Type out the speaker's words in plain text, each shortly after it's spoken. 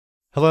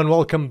Hello and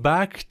welcome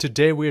back.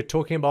 Today we are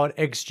talking about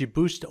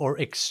XGBoost or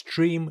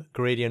extreme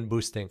gradient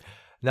boosting.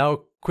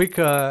 Now, quick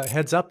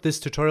heads up, this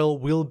tutorial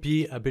will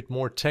be a bit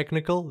more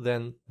technical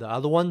than the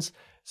other ones,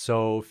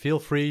 so feel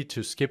free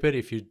to skip it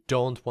if you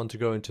don't want to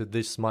go into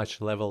this much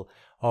level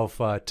of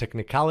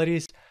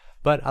technicalities.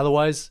 But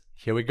otherwise,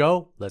 here we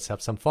go. Let's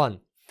have some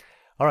fun.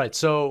 All right,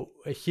 so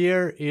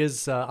here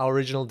is our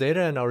original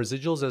data and our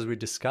residuals as we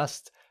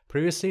discussed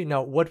previously.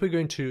 Now, what we're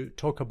going to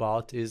talk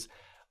about is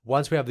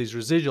once we have these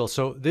residuals,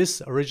 so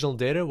this original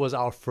data was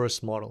our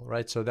first model,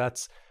 right? So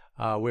that's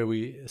where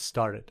we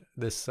started.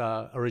 This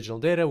original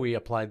data, we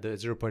applied the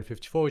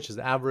 0.54, which is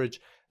the average.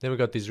 Then we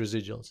got these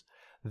residuals.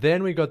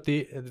 Then we're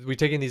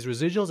taking these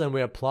residuals and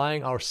we're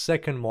applying our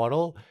second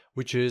model,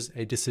 which is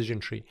a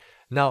decision tree.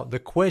 Now, the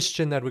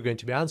question that we're going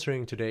to be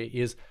answering today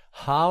is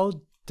how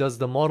does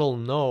the model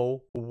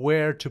know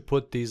where to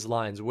put these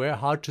lines,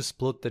 how to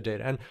split the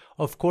data? And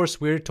of course,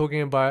 we're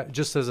talking about,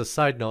 just as a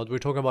side note, we're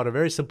talking about a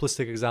very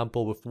simplistic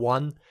example with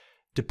one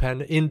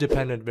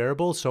independent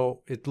variable.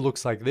 So it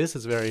looks like this.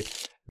 It's very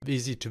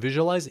easy to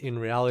visualize. In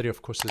reality,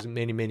 of course, there's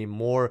many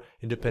more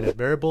independent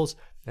variables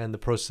and the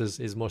process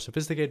is more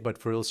sophisticated. But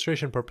for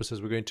illustration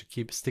purposes, we're going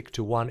to stick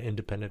to one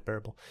independent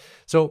variable.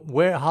 So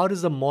how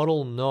does the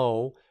model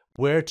know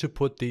where to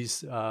put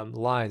these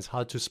lines,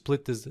 how to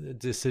split this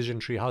decision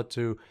tree, how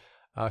to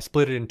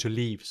split it into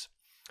leaves.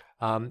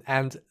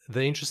 And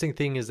the interesting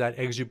thing is that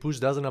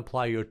XGBoost doesn't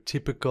apply your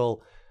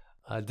typical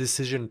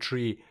decision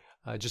tree,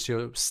 just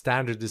your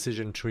standard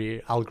decision tree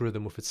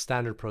algorithm with its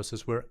standard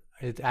process, where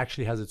it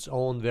actually has its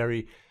own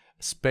very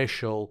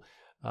special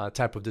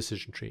type of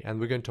decision tree.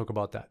 And we're going to talk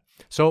about that.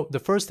 So the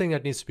first thing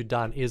that needs to be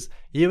done is,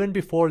 even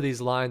before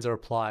these lines are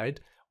applied,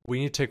 we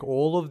need to take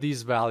all of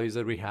these values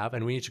that we have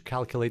and we need to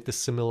calculate the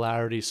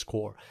similarity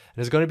score.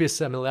 And it's going to be a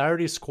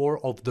similarity score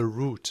of the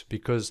root,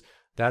 because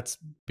that's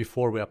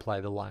before we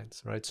apply the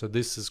lines, right? So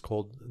this is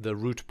called the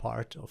root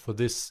part for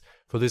this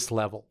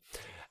level.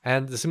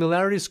 And the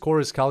similarity score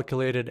is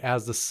calculated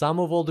as the sum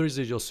of all the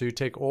residuals. So you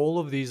take all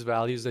of these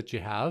values that you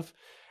have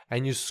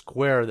and you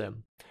square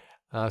them.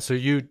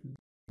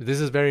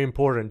 This is very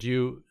important.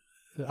 You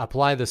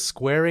apply the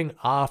squaring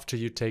after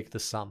you take the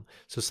sum.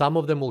 So some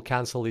of them will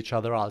cancel each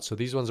other out. So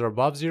these ones are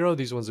above 0,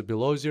 these ones are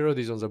below 0,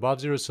 these ones are above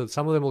 0. So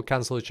some of them will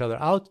cancel each other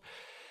out.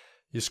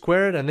 You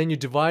square it and then you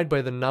divide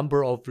by the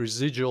number of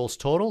residuals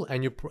total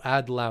and you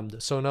add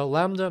lambda. So now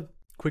lambda,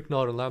 quick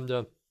note on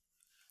lambda,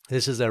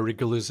 this is a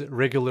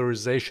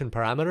regularization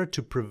parameter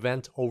to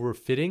prevent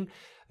overfitting.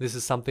 This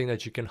is something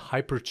that you can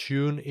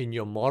hypertune in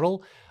your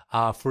model.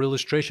 For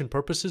illustration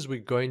purposes, we're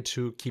going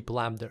to keep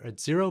lambda at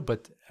 0,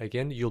 but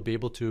again, you'll be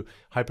able to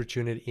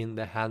hypertune it in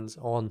the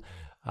hands-on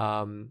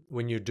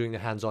when you're doing the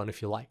hands-on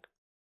if you like.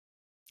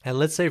 And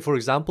let's say, for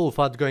example,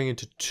 without going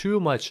into too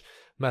much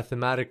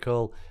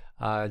mathematical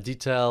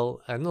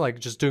detail and like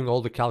just doing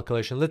all the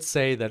calculation, let's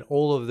say that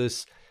all of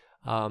this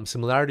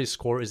similarity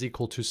score is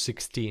equal to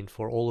 16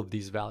 for all of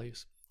these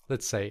values.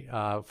 Let's say,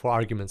 for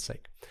argument's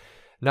sake.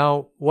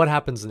 Now, what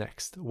happens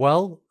next?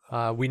 Well,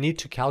 we need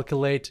to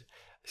calculate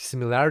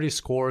similarity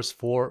scores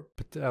for,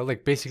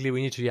 basically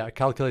we need to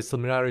calculate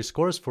similarity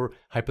scores for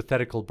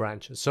hypothetical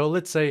branches. So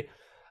let's say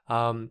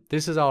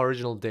this is our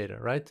original data,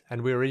 right?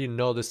 And we already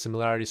know the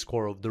similarity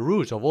score of the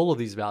root of all of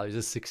these values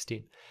is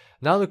 16.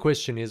 Now the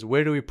question is,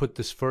 where do we put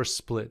this first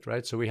split,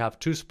 right? So we have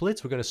two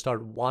splits. We're going to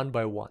start one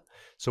by one.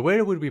 So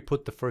where would we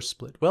put the first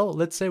split? Well,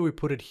 let's say we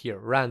put it here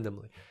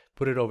randomly,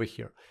 put it over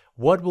here.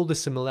 What will the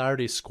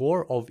similarity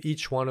score of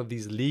each one of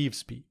these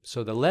leaves be?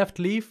 So the left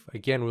leaf,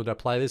 again, we would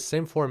apply this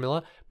same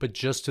formula, but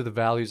just to the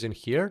values in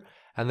here.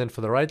 And then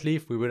for the right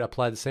leaf, we would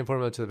apply the same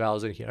formula to the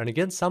values in here. And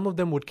again, some of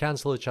them would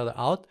cancel each other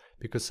out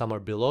because some are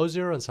below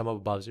 0 and some are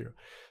above 0.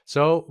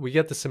 So we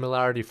get the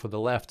similarity for the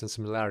left and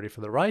similarity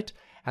for the right.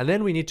 And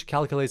then we need to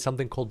calculate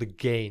something called the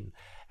gain.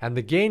 And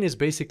the gain is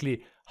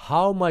basically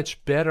how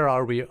much better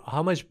are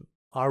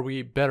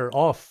we better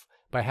off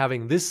by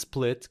having this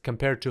split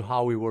compared to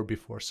how we were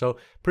before. So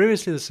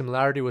previously the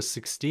similarity was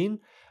 16.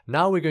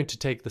 Now we're going to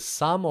take the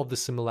sum of the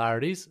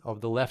similarities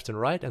of the left and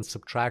right and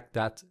subtract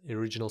that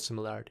original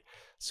similarity.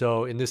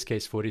 So in this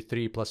case,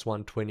 43 plus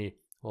 120.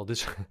 Well,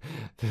 this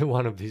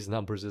one of these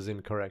numbers is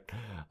incorrect.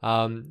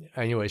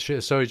 Anyway,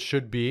 so it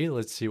should be,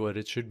 let's see what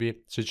it should be.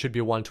 So it should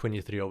be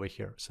 123 over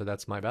here. So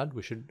that's my bad.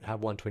 We should have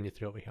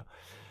 123 over here.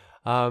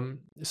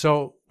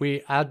 So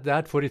we add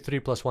that 43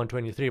 plus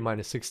 123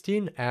 minus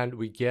 16, and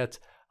we get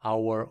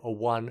our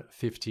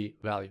 150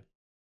 value.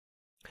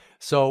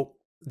 So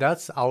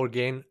that's our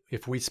gain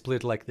if we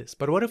split like this.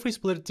 But what if we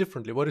split it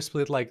differently? What if we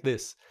split like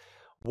this?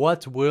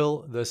 What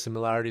will the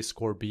similarity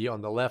score be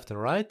on the left and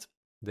right?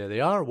 There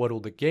they are. What will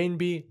the gain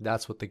be?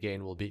 That's what the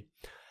gain will be.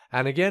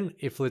 And again,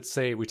 if let's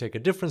say we take a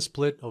different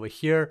split over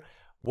here,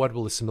 what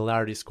will the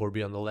similarity score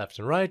be on the left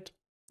and right?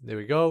 There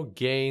we go.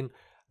 Gain.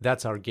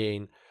 That's our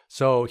gain.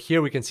 So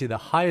here we can see the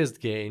highest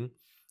gain.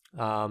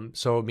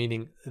 So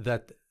meaning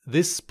that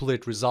this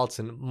split results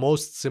in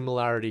most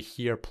similarity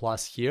here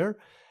plus here.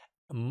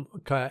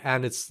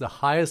 And it's the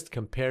highest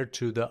compared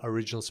to the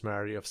original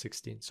similarity of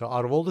 16. So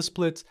out of all the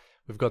splits,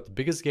 We've got the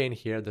biggest gain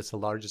here, that's the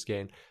largest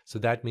gain. So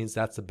that means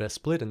that's the best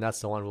split, and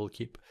that's the one we'll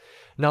keep.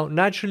 Now,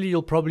 naturally,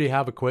 you'll probably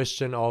have a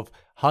question of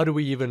how do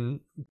we even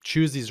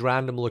choose these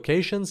random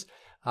locations?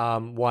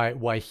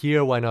 Why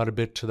here? Why not a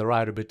bit to the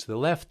right, a bit to the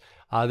left?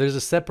 There's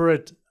a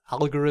separate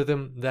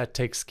algorithm that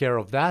takes care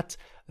of that,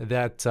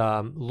 that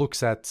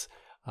looks at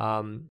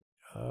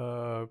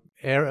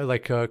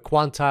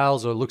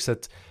quantiles, or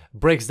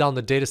breaks down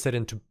the data set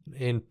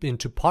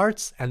into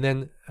parts, and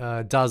then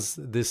does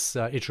this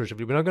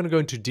iteratively. We're not going to go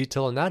into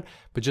detail on that,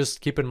 but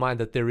just keep in mind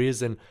that there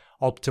is an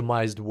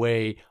optimized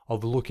way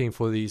of looking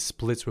for these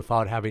splits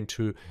without having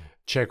to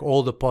check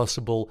all the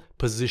possible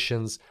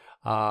positions,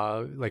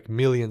 like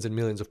millions and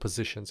millions of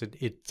positions.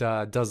 It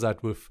does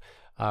that with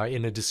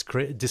in a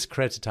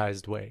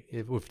discretized way,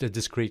 with the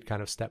discrete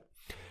kind of step.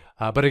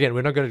 But again,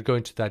 we're not going to go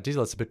into that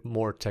detail. It's a bit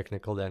more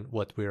technical than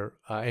what we're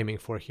aiming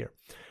for here.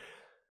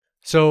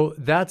 So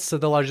that's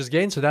the largest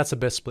gain. So that's the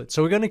best split.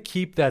 So we're going to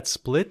keep that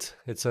split.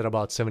 It's at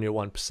about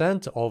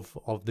 71%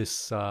 of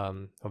this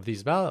of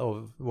these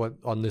values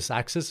on this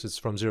axis. It's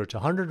from 0 to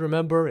 100.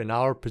 Remember, in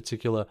our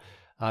particular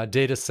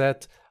data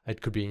set,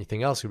 it could be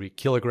anything else. It could be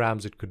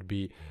kilograms. It could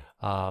be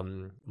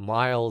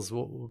miles.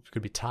 It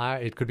could be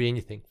time. It could be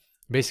anything.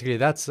 Basically,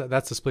 that's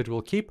the split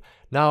we'll keep.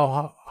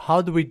 Now,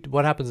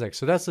 what happens next?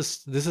 So this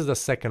is the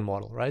second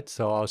model, right?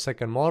 So our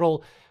second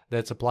model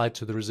that's applied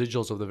to the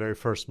residuals of the very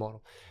first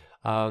model.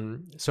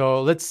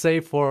 So let's say,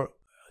 for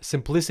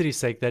simplicity's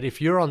sake, that if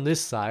you're on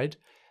this side,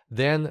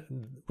 then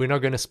we're not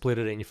going to split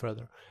it any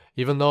further.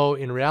 Even though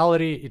in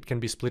reality it can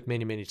be split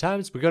many, many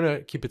times, we're going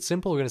to keep it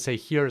simple. We're going to say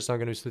here it's not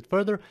going to be split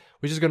further.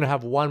 We're just going to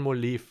have one more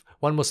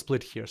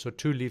split here. So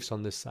 2 leaves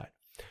on this side.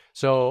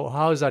 So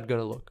how is that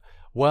going to look?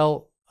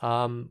 Well,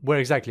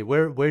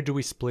 where do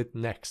we split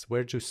next?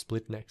 Where to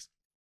split next?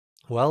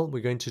 Well,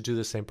 we're going to do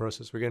the same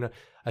process. We're going to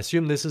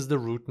assume this is the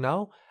root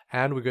now,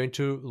 and we're going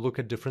to look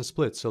at different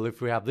splits. So if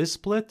we have this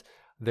split,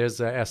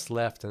 there's a S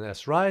left and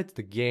S right.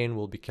 The gain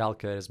will be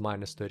calculated as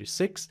minus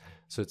 36.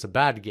 So it's a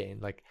bad gain.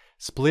 Like,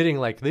 splitting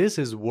like this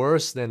is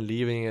worse than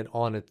leaving it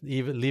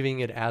even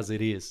leaving it as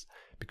it is,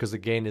 because the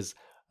gain is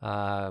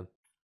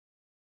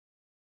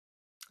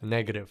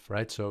negative,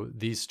 right? So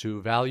these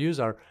two values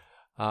are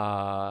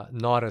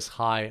not as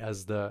high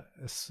as the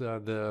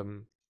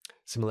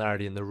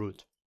similarity in the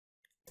root.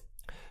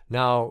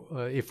 Now,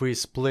 if we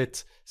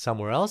split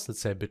somewhere else, let's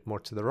say a bit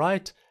more to the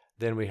right,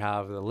 then we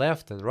have the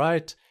left and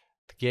right,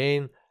 the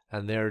gain,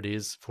 and there it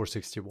is,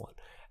 461.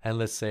 And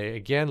let's say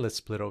again, let's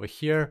split over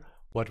here.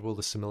 What will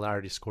the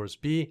similarity scores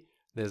be?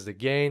 There's the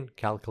gain,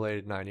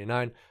 calculated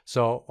 99.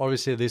 So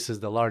obviously this is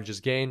the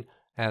largest gain,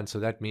 and so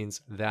that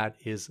means that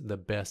is the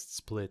best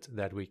split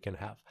that we can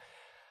have.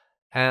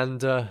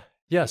 And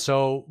yeah,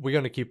 so we're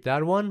going to keep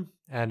that one,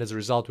 and as a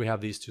result we have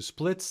these two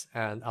splits,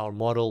 and our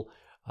model,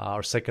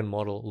 our second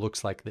model,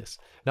 looks like this.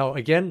 Now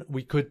again,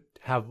 we could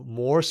have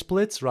more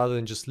splits rather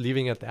than just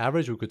leaving at the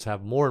average. We could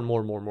have more and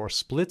more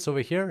splits over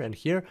here and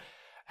here,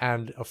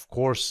 and of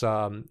course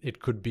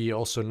it could be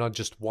also not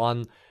just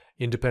one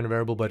independent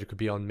variable, but it could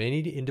be on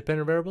many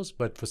independent variables.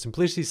 But for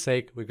simplicity's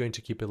sake, we're going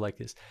to keep it like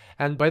this.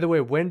 And by the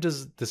way, when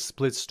does the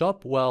split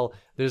stop? Well,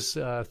 there's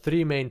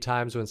 3 main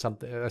times when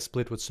a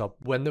split would stop.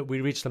 When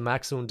we reach the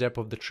maximum depth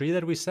of the tree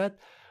that we set,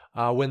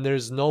 when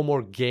there's no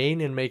more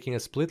gain in making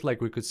a split,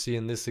 like we could see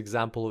in this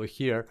example over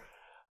here,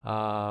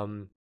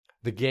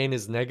 the gain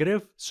is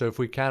negative. So if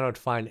we cannot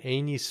find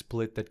any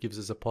split that gives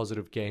us a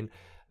positive gain,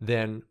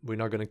 then we're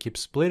not going to keep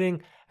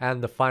splitting.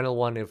 And the final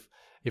one,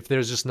 if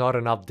there's just not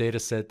enough data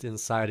set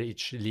inside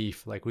each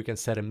leaf, like we can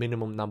set a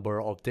minimum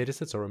number of data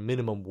sets, or a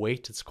minimum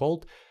weight, it's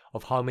called,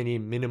 of how many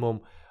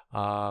minimum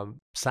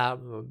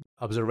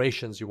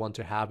observations you want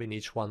to have in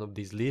each one of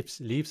these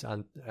leaves,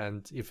 and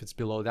if it's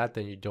below that,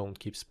 then you don't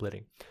keep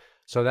splitting.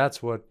 So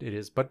that's what it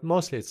is. But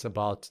mostly it's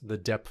about the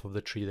depth of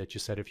the tree that you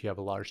set if you have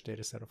a large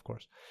data set, of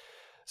course.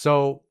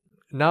 So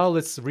now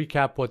let's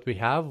recap what we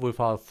have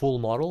with our full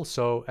model.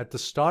 So at the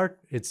start,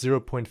 it's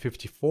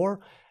 0.54,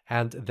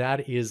 and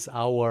that is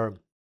our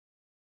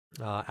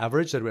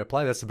average that we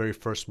apply. That's the very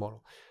first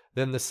model.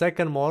 Then the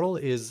second model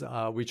is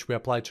which we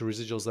apply to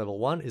residuals level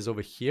 1 is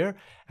over here,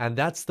 and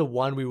that's the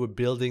one we were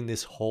building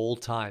this whole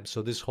time.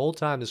 So this whole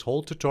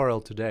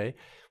tutorial today,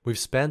 we've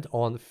spent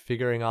on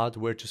figuring out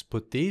where to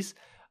put these,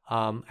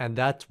 and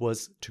that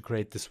was to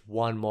create this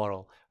one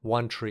model,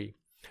 one tree.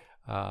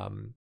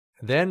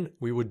 Then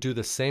we would do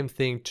the same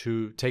thing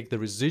to take the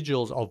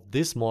residuals of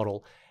this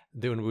model,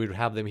 then we would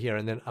have them here,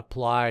 and then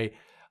apply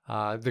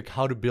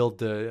how to build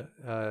the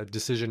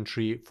decision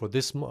tree for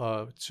this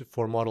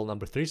for model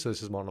number 3. So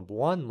this is model number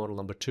 1, model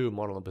number 2,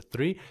 model number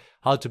 3.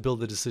 How to build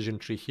the decision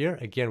tree here.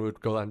 Again, we would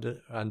go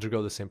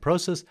undergo the same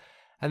process,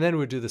 and then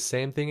we'd do the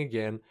same thing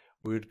again.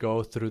 We would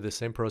go through the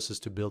same process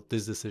to build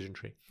this decision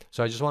tree.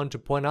 So I just wanted to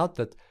point out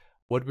that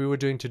what we were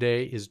doing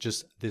today is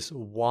just this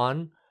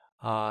one,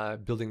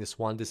 building this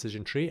one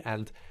decision tree,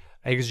 and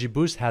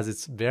XGBoost has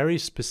its very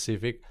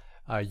specific,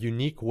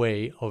 unique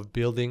way of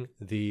building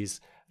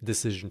these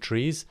decision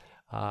trees,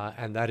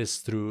 and that is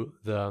through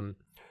the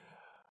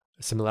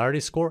similarity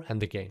score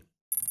and the gain.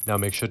 Now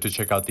make sure to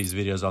check out these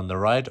videos on the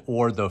right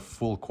or the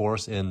full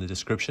course in the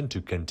description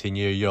to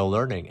continue your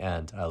learning,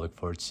 and I look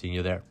forward to seeing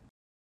you there.